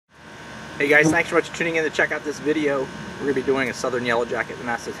Hey guys, thanks so much for tuning in to check out this video. We're going to be doing a southern yellow jacket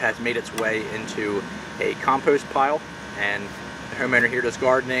nest that has made its way into a compost pile, and the homeowner here does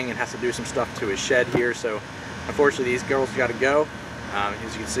gardening and has to do some stuff to his shed here, so unfortunately these girls got to go.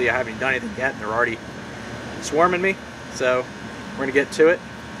 As you can see, I haven't done anything yet and they're already swarming me, so we're going to get to it,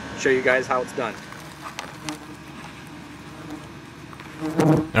 show you guys how it's done.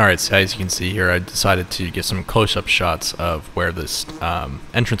 Alright, so as you can see here, I decided to get some close-up shots of where this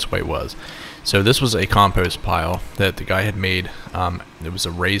entranceway was. So this was a compost pile that the guy had made. It was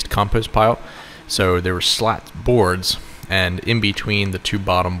a raised compost pile, so there were slat boards, and in between the two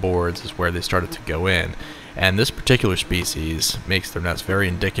bottom boards is where they started to go in. And this particular species makes their nest very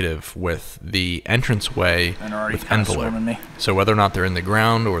indicative with the entranceway with envelope. So whether or not they're in the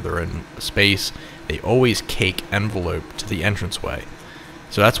ground or they're in space, they always cake envelope to the entranceway.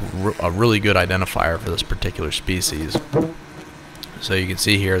 So that's a really good identifier for this particular species. So you can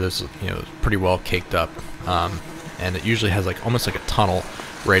see here, this is pretty well caked up, and it usually has almost like a tunnel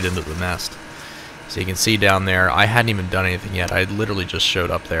right into the nest. So you can see down there, I hadn't even done anything yet. I literally just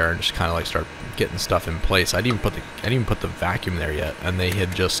showed up there and just kind of start getting stuff in place. I didn't even put the vacuum there yet, and they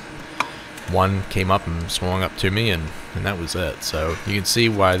had just one came up and swung up to me, and that was it. So you can see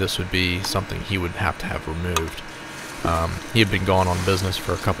why this would be something he would have to have removed. He had been gone on business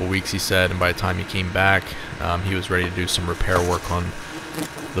for a couple weeks, he said, and by the time he came back, he was ready to do some repair work on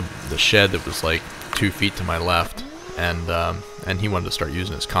the shed that was like 2 feet to my left, and he wanted to start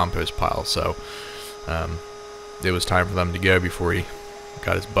using his compost pile. So it was time for them to go before he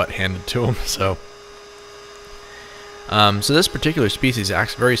got his butt handed to him. So this particular species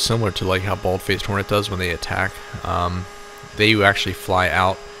acts very similar to how bald-faced hornet does when they attack. They actually fly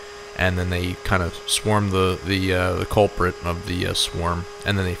out, and then they kind of swarm the culprit of the swarm,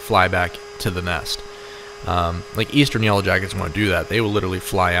 and then they fly back to the nest. Like eastern yellow jackets won't do that. They will literally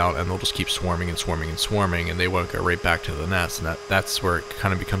fly out and they'll just keep swarming and swarming and swarming, and they won't go right back to the nest. And that's where it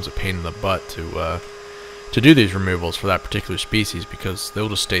kind of becomes a pain in the butt to do these removals for that particular species, because they'll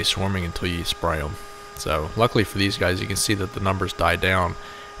just stay swarming until you spray them. So luckily for these guys, you can see that the numbers die down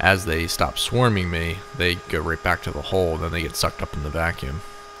as they stop swarming me. They go right back to the hole, and then they get sucked up in the vacuum.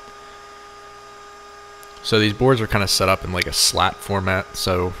 So these boards are kind of set up in a slat format,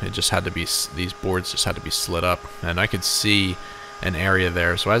 so it just had to be, these boards just had to be slid up, and I could see an area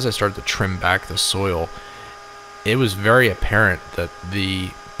there. So as I started to trim back the soil, it was very apparent that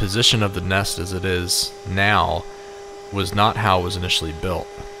the position of the nest as it is now was not how it was initially built.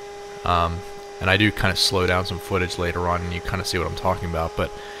 And I do kind of slow down some footage later on, and you kind of see what I'm talking about,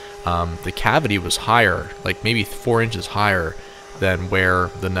 but the cavity was higher, maybe 4 inches higher than where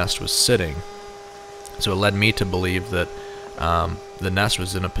the nest was sitting. So it led me to believe that the nest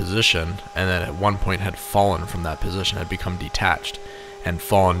was in a position, and then at one point had fallen from that position, had become detached and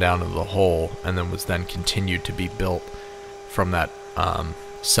fallen down into the hole, and then was then continued to be built from that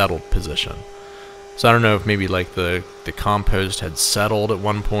settled position. So I don't know if maybe the compost had settled at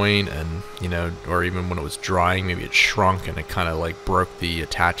one point, and or even when it was drying, maybe it shrunk and it kind of broke the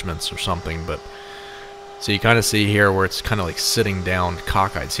attachments or something. But so you kind of see here where it's kind of sitting down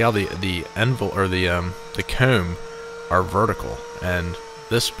cockeyed. See how the envelope or the comb are vertical, and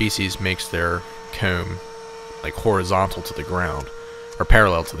this species makes their comb horizontal to the ground, or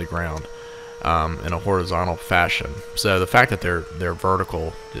parallel to the ground, in a horizontal fashion. So the fact that they're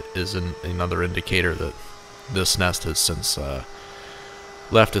vertical is another indicator that this nest has since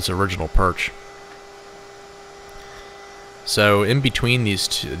left its original perch. So in between these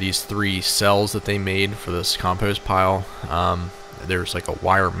 3 cells that they made for this compost pile, there's a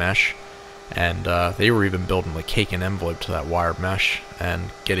wire mesh, and they were even building cake and envelope to that wire mesh and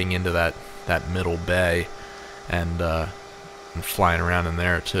getting into that middle bay, and flying around in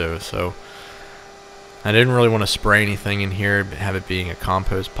there too. So I didn't really want to spray anything in here, but have it being a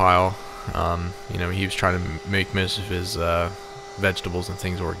compost pile. He was trying to make most of his vegetables and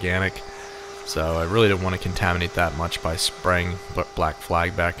things organic. So I really didn't want to contaminate that much by spraying black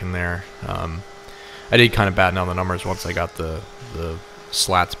flag back in there. I did kind of batten down the numbers once I got the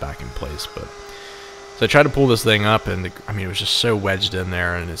slats back in place. But so I tried to pull this thing up, and it was just so wedged in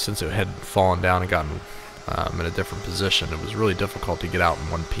there, and since it had fallen down and gotten in a different position, it was really difficult to get out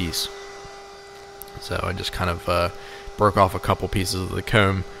in one piece. So I just kind of broke off a couple pieces of the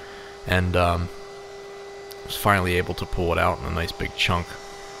comb, and was finally able to pull it out in a nice big chunk.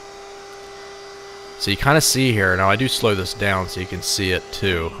 So you kind of see here, now I do slow this down so you can see it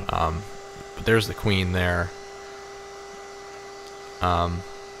too, but there's the queen there, and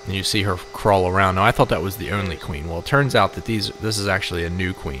you see her crawl around. Now I thought that was the only queen. Well, it turns out that this is actually a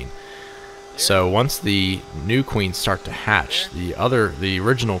new queen. So once the new queens start to hatch, the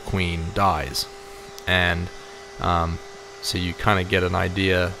original queen dies, and so you kind of get an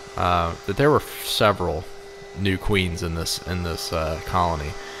idea that there were several new queens in this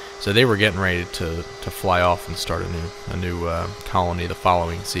colony. So they were getting ready to fly off and start a new colony the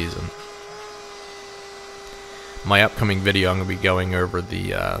following season. My upcoming video, I'm going to be going over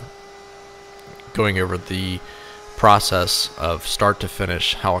the process of start to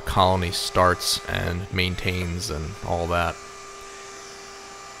finish, how a colony starts and maintains and all that.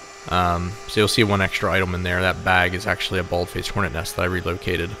 So you'll see one extra item in there. That bag is actually a bald-faced hornet nest that I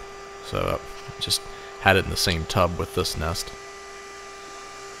relocated. So just had it in the same tub with this nest.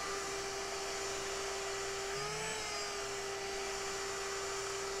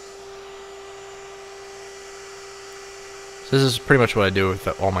 This is pretty much what I do with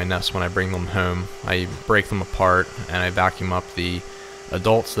all my nests when I bring them home. I break them apart and I vacuum up the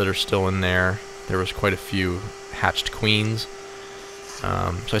adults that are still in there. There was quite a few hatched queens.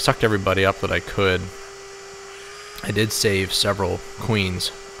 So I sucked everybody up that I could. I did save several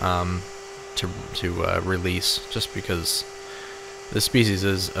queens to release, just because this species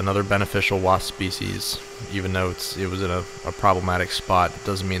is another beneficial wasp species. Even though it was in a problematic spot, it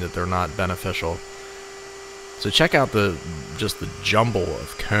doesn't mean that they're not beneficial. So check out just the jumble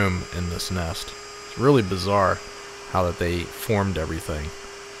of comb in this nest. It's really bizarre how that they formed everything.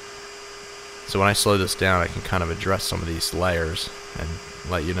 So when I slow this down, I can kind of address some of these layers and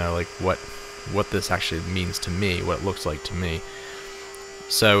let you know like what this actually means to me, what it looks like to me.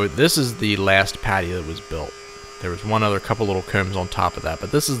 So this is the last patio that was built. There was one other couple little combs on top of that,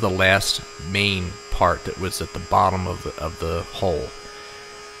 but this is the last main part that was at the bottom of the hole.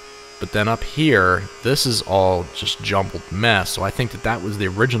 But then up here, this is all just jumbled mess, so I think that was the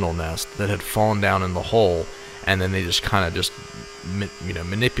original nest that had fallen down in the hole, and then they just kind of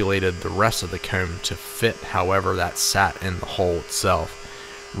manipulated the rest of the comb to fit however that sat in the hole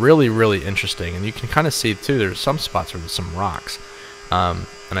itself. Really, really interesting, and you can kind of see too, there's some spots where there's some rocks, and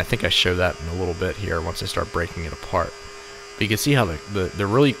I think I show that in a little bit here once I start breaking it apart. But you can see how they're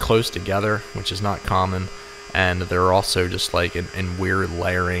really close together, which is not common. And they're also just like in weird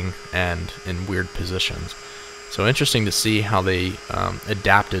layering and in weird positions. So interesting to see how they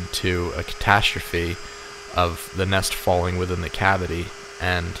adapted to a catastrophe of the nest falling within the cavity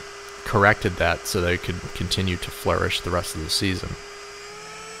and corrected that so they could continue to flourish the rest of the season.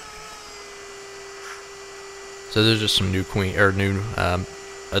 So there's just some new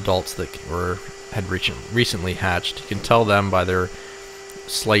adults that had recently hatched. You can tell them by their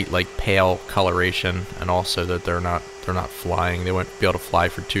slight like pale coloration, and also that they're not flying. They won't be able to fly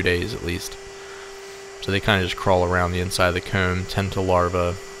for 2 days at least. So they kind of just crawl around the inside of the comb, tend to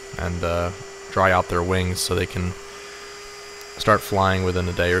larvae, and dry out their wings so they can start flying within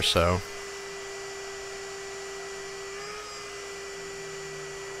a day or so.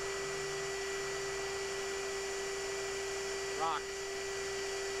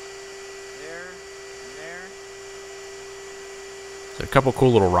 A couple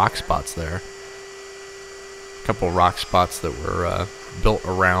cool little rock spots there. A couple of rock spots that were built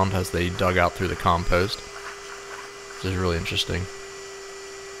around as they dug out through the compost. This is really interesting.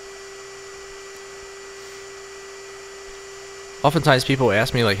 Oftentimes people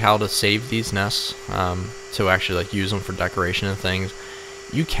ask me like how to save these nests to actually like use them for decoration and things.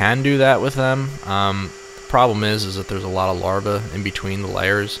 You can do that with them. The problem is that there's a lot of larvae in between the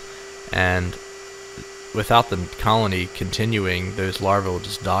layers, and without the colony continuing, those larvae will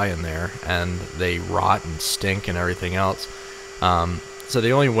just die in there, and they rot and stink and everything else. So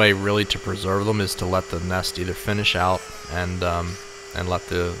the only way really to preserve them is to let the nest either finish out and let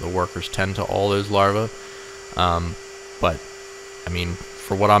the workers tend to all those larvae. But I mean,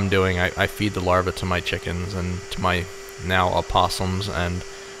 for what I'm doing, I feed the larvae to my chickens and to my now opossums and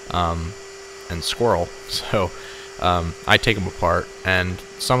squirrel. So I take them apart, and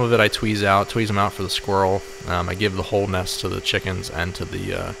some of it I tweeze them out for the squirrel. I give the whole nest to the chickens and to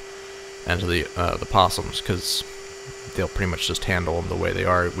the possums, because they'll pretty much just handle them the way they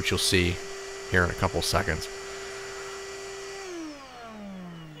are, which you'll see here in a couple seconds.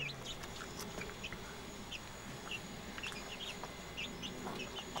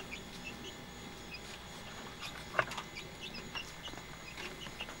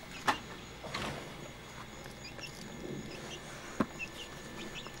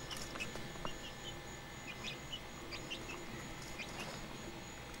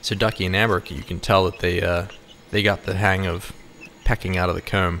 So Ducky and Amber, you can tell that they got the hang of pecking out of the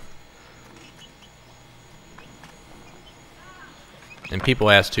comb. And people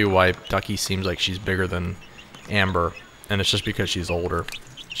ask too why Ducky seems like she's bigger than Amber, and it's just because she's older.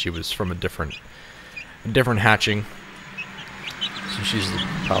 she was from a different hatching. So she's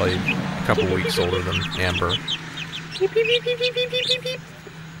probably a couple weeks older than Amber. Beep, beep, beep, beep, beep, beep, beep, beep.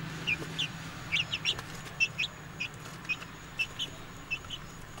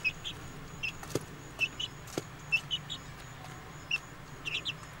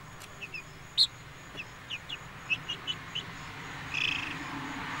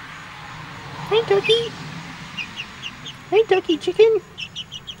 Hi, Ducky. Hi, Ducky Chicken.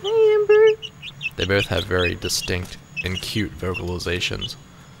 Hi, Amber. They both have very distinct and cute vocalizations.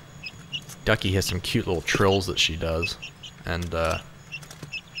 Ducky has some cute little trills that she does, and or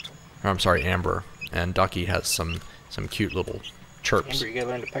I'm sorry, Amber. And Ducky has some cute little chirps. Amber, you gotta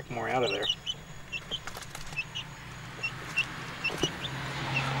learn to peck more out of there.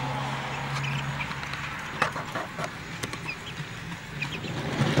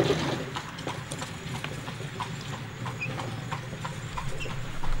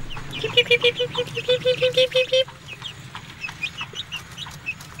 Beep, beep, beep, beep, beep, beep, beep, beep, beep, beep, beep, beep.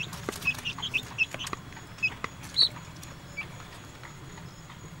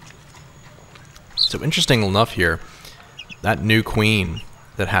 So interesting enough here, that new queen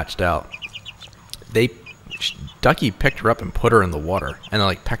that hatched out, Ducky picked her up and put her in the water, and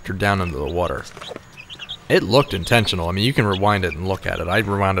like pecked her down into the water. It looked intentional. I mean, you can rewind it and look at it. I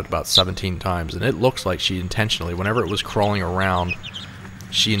rewound it about 17 times, and it looks like she intentionally, whenever it was crawling around,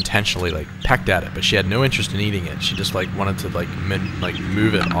 she intentionally like pecked at it, but she had no interest in eating it. She just like wanted to like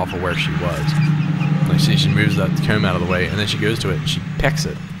move it off of where she was. Like see, she moves that comb out of the way, and then she goes to it and she pecks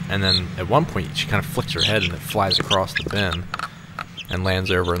it. And then at one point she kind of flicks her head and it flies across the bin and lands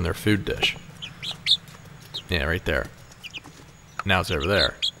over in their food dish. Yeah, right there. Now it's over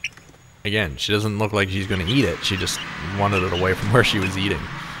there. Again, she doesn't look like she's going to eat it. She just wanted it away from where she was eating.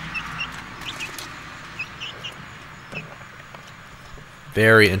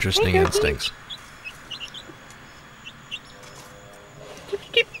 Very interesting instincts.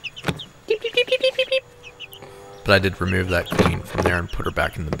 But I did remove that queen from there and put her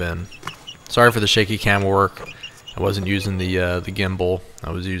back in the bin. Sorry for the shaky camera work. I wasn't using the gimbal.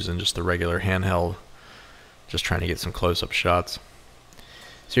 I was using just the regular handheld. Just trying to get some close-up shots.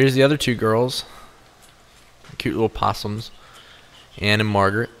 So here's the other two girls. Cute little possums. Anne and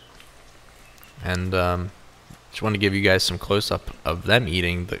Margaret. And just wanted to give you guys some close-up of them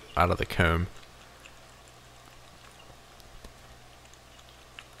eating out of the comb.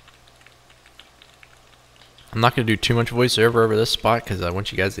 I'm not going to do too much voiceover over this spot because I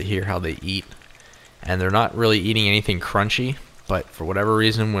want you guys to hear how they eat. And they're not really eating anything crunchy, but for whatever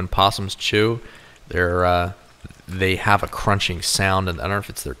reason, when possums chew, they have a crunching sound, and I don't know if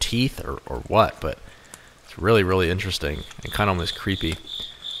it's their teeth or what, but it's really, really interesting and kind of almost creepy.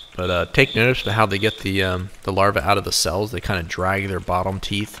 But take notice to how they get the larvae out of the cells. They kind of drag their bottom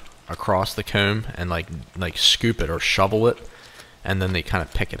teeth across the comb and like scoop it or shovel it, and then they kind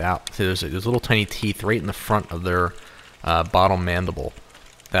of pick it out. So there's little tiny teeth right in the front of their bottom mandible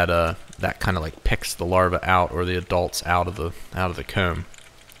that kind of like picks the larvae out, or the adults out of the comb,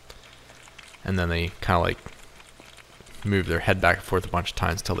 and then they kind of like move their head back and forth a bunch of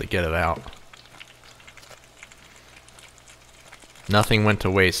times till they get it out. Nothing went to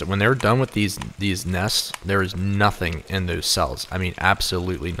waste. When they're done with these nests, there is nothing in those cells. I mean,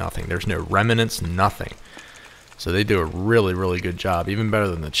 absolutely nothing. There's no remnants, nothing. So they do a really, really good job, even better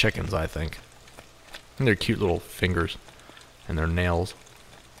than the chickens, I think. And their cute little fingers and their nails.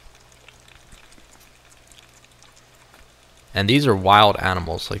 And these are wild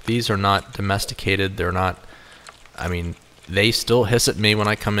animals. Like, these are not domesticated. They're not, I mean, they still hiss at me when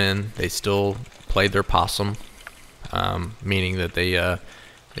I come in. They still play their possum, meaning that they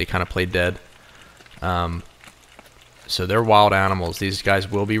kind of play dead. So they're wild animals. These guys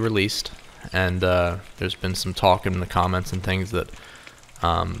will be released. And there's been some talk in the comments and things that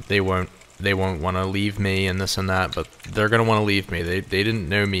they won't want to leave me and this and that, but they're gonna want to leave me. They didn't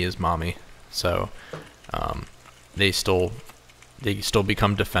know me as mommy, so they still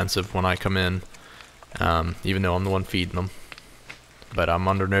become defensive when I come in, even though I'm the one feeding them. But I'm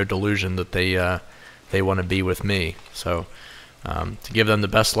under no delusion that they want to be with me. So to give them the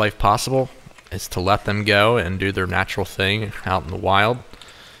best life possible is to let them go and do their natural thing out in the wild.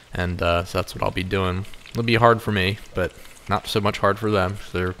 And so that's what I'll be doing. It'll be hard for me, but not so much hard for them.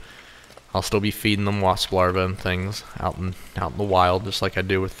 I'll still be feeding them wasp larvae and things out in the wild, just like I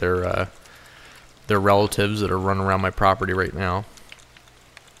do with their relatives that are running around my property right now.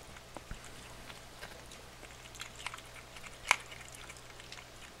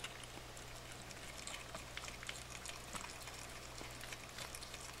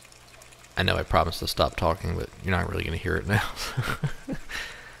 I know I promised to stop talking, but you're not really going to hear it now.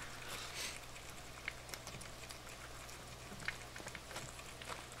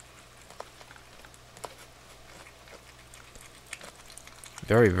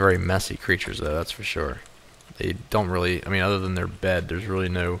 Very, very messy creatures, though, that's for sure. They don't really, I mean, other than their bed, there's really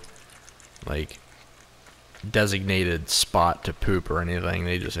no, like, designated spot to poop or anything.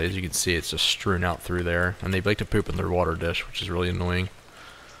 They just, as you can see, it's just strewn out through there. And they like to poop in their water dish, which is really annoying.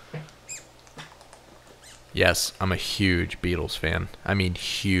 Yes, I'm a huge Beatles fan. I mean,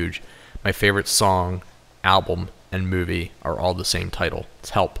 huge. My favorite song, album, and movie are all the same title.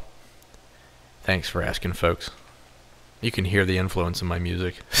 It's Help. Thanks for asking, folks. You can hear the influence in my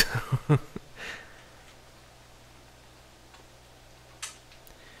music.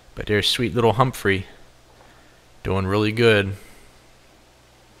 But there's sweet little Humphrey, doing really good.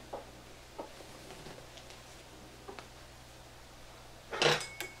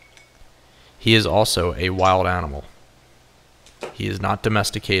 He is also a wild animal. He is not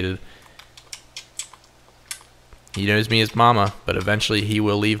domesticated. He knows me as Mama, but eventually he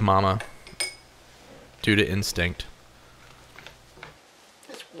will leave Mama due to instinct.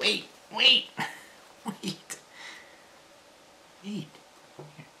 Just wait, wait, wait, wait.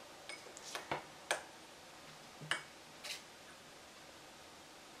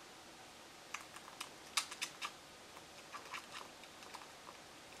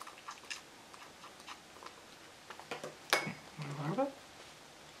 Larva?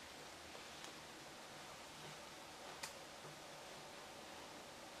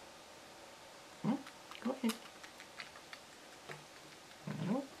 Go ahead.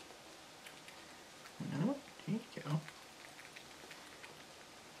 No. No. There you go.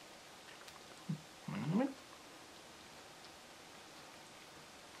 Another one.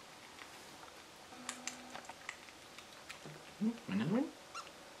 Another one.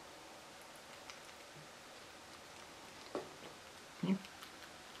 Here.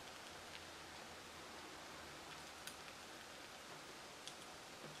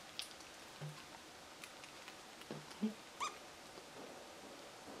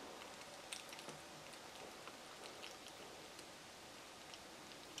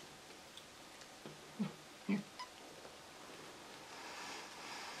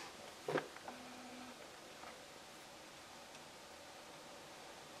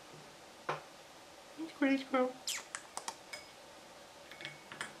 Squirrely squirrel.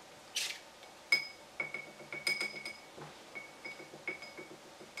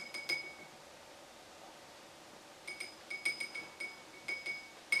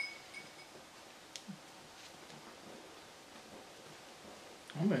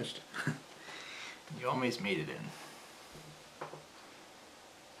 Almost. You almost made it in.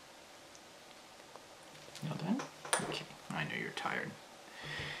 You all done? Okay, I know you're tired.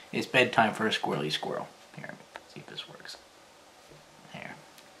 It's bedtime for a squirrely squirrel. Here, see if this works. There.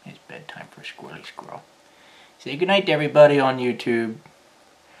 It's bedtime for a squirrely squirrel. Say goodnight to everybody on YouTube.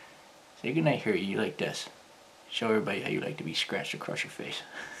 Say goodnight here, you like this. Show everybody how you like to be scratched across your face.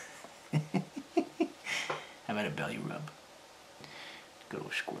 How about a belly rub? Good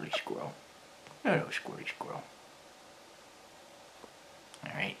old squirrely squirrel. Good old squirrely squirrel.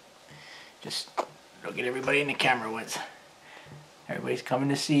 Alright. Just look at everybody in the camera once. Everybody's coming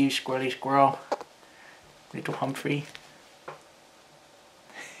to see you, squirrely squirrel. Little Humphrey.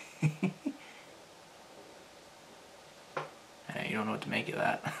 I know you don't know what to make of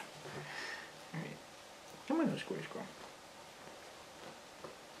that. Alright. Come on, little squirrely squirrel.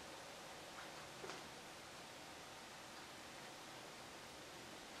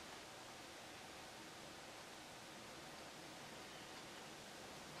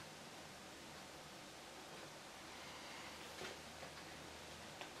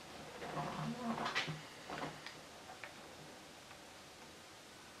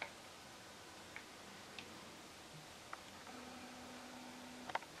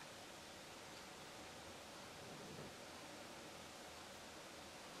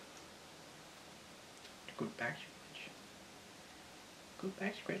 Go back, scratch. Go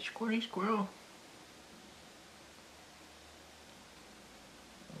back, scratch, squirrely squirrel.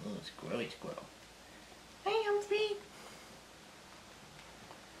 Oh, squirrely squirrel. Hey, Humphrey.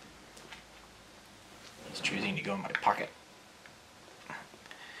 He's choosing to go in my pocket.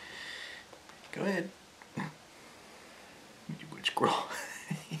 Go ahead. You're a good squirrel.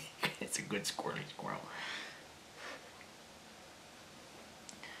 It's a good squirrely squirrel.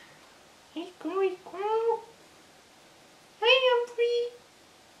 Hey, squirrely squirrel. Hey, Humphrey.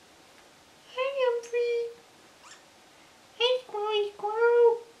 Hey, Humphrey. Hey, squirrely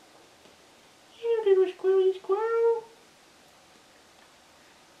squirrel. Hey, little squirrely squirrel.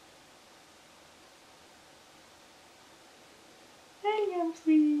 Hey,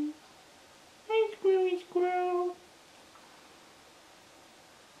 Humphrey. Hey, squirrely squirrel.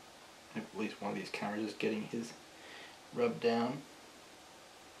 At least one of these cameras is getting his rub down.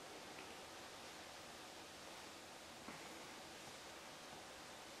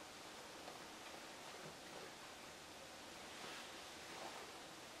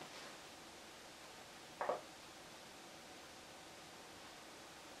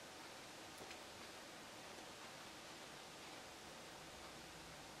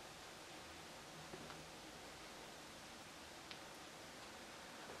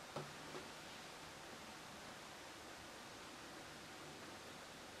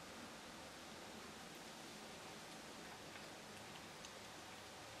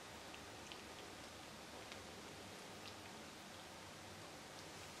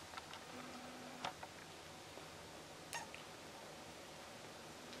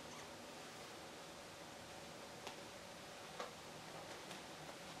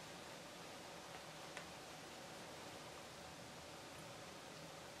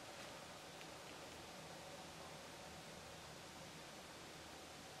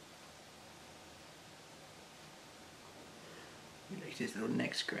 his little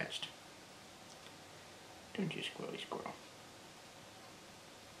neck scratched. Don't you, squirrely squirrel.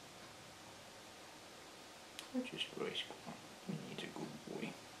 Don't you, squirrely squirrel. He's a good boy.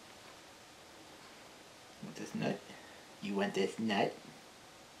 Want this nut? You want this nut?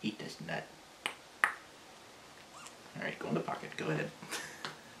 Eat this nut. Alright, go in the pocket. Go ahead.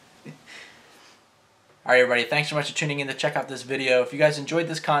 Alright everybody, thanks so much for tuning in to check out this video. If you guys enjoyed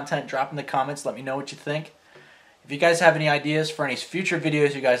this content, drop in the comments, let me know what you think. If you guys have any ideas for any future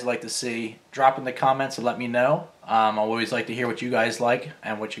videos you guys would like to see, drop in the comments and let me know. I'll always like to hear what you guys like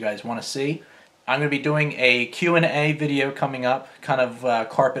and what you guys want to see. I'm going to be doing a Q&A video coming up, kind of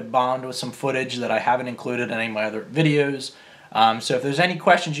carpet bombed with some footage that I haven't included in any of my other videos. So if there's any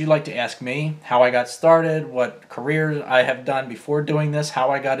questions you'd like to ask me, how I got started, what career I have done before doing this, how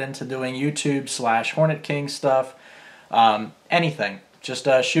I got into doing YouTube / Hornet King stuff, anything, just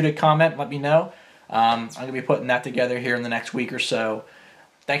shoot a comment, let me know. I'm going to be putting that together here in the next week or so.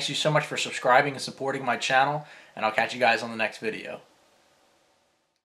 Thanks you so much for subscribing and supporting my channel, and I'll catch you guys on the next video.